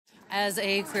As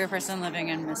a queer person living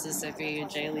in Mississippi,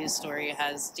 Jay Lee's story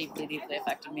has deeply, deeply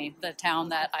affected me. The town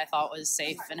that I thought was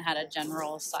safe and had a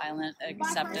general silent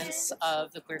acceptance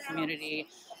of the queer community,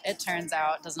 it turns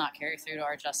out does not carry through to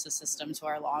our justice system, to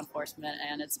our law enforcement,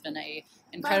 and it's been a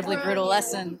incredibly brutal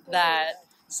lesson that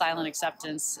silent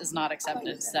acceptance is not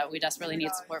acceptance, that we desperately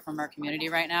need support from our community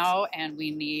right now, and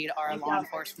we need our law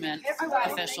enforcement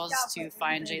officials to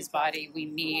find Jay's body. We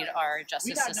need our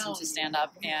justice system to stand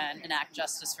up and enact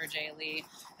justice for Jay Lee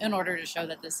in order to show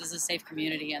that this is a safe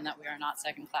community and that we are not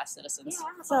second-class citizens.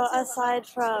 So aside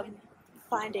from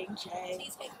finding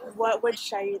Jay, what would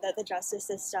show you that the justice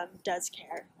system does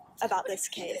care about this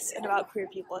case and about queer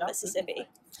people in Mississippi?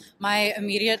 My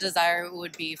immediate desire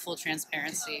would be full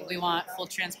transparency. We want full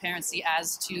transparency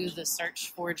as to the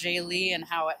search for Jay Lee and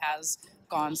how it has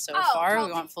gone so far.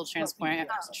 We want full transparency,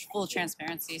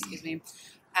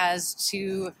 as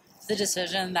to the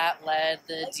decision that led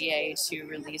the DA to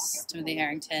release Timothy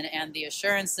Herrington and the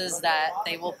assurances that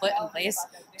they will put in place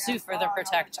to further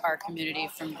protect our community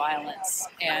from violence,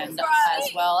 and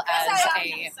as well as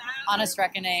a honest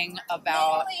reckoning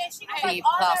about the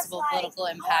possible political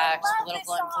impact,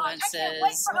 political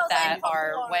influences that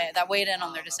weighed in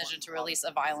on their decision to release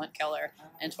a violent killer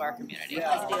into our community.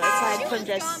 Aside from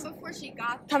just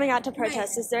coming out to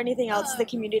protest, is there anything else the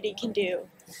community can do?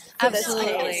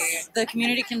 Absolutely. The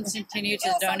community can continue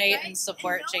to donate and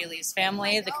support Jay Lee's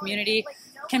family. The community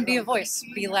can be a voice,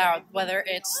 be loud, whether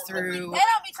it's through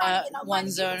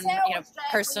one's own,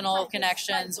 personal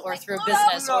connections, or through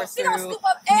business, or through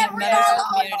members of the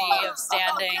community of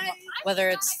standing, whether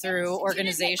it's through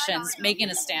organizations making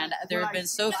a stand. There have been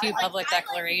so few public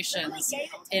declarations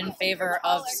in favor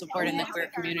of supporting the queer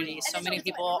community. So many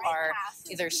people are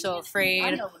either so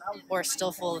afraid or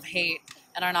still full of hate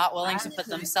and are not willing to put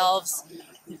themselves,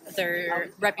 their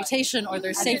reputation or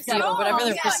their safety or whatever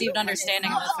their perceived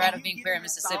understanding of the threat of being queer in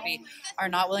Mississippi, are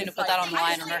not willing to put that on the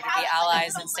line in order to be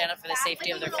allies and stand up for the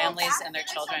safety of their families and their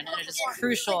children. And it is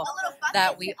crucial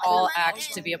that we all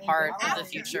act to be a part of the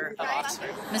future of Oxford.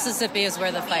 Mississippi is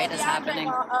where the fight is happening.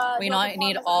 We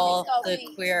need all the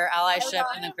queer allyship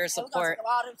and the queer support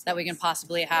that we can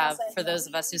possibly have for those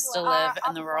of us who still live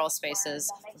in the rural spaces.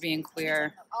 Being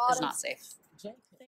queer is not safe.